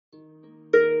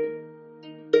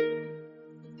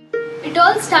It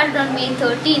all started on May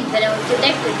 13th when I was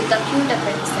detected with acute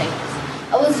appendicitis.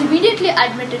 I was immediately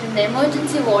admitted in the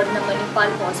emergency ward in the Manipal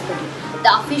Hospital.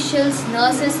 The officials,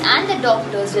 nurses and the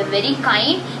doctors were very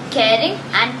kind, caring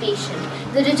and patient.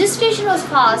 The registration was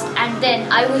fast and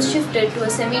then I was shifted to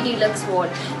a semi-deluxe ward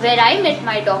where I met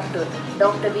my doctor,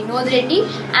 Dr. Vinodh Reddy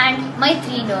and my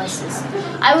 3 nurses.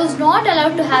 I was not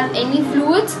allowed to have any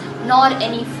fluids nor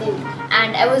any food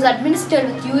and I was administered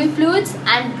with UV fluids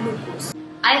and glucose.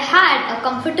 I had a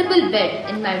comfortable bed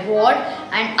in my ward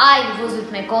and I was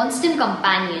with my constant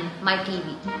companion, my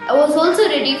TV. I was also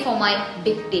ready for my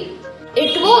big day.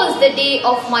 It was the day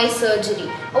of my surgery.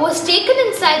 I was taken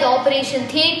inside the operation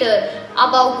theatre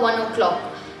about 1 o'clock.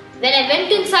 When I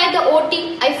went inside the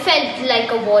OT, I felt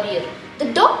like a warrior.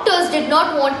 The doctors did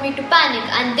not want me to panic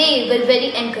and they were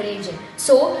very encouraging.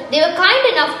 So they were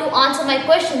kind enough to answer my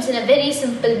questions in a very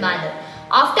simple manner.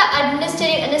 After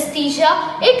administering anesthesia,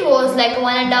 it was like a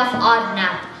 1.5 hour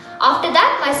nap. After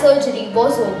that, my surgery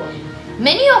was over.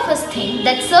 Many of us think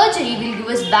that surgery will give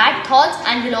us bad thoughts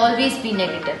and will always be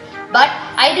negative. But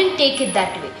I didn't take it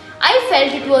that way. I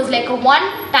felt it was like a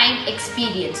one-time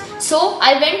experience. So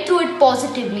I went through it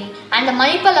positively and the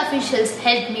Manipal officials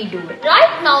helped me do it.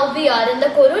 Right now we are in the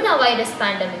coronavirus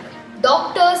pandemic.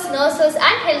 Doctors, nurses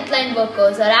and healthline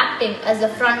workers are acting as the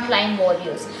frontline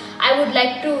warriors. I would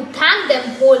like to thank them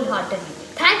wholeheartedly.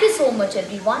 Thank you so much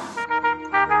everyone.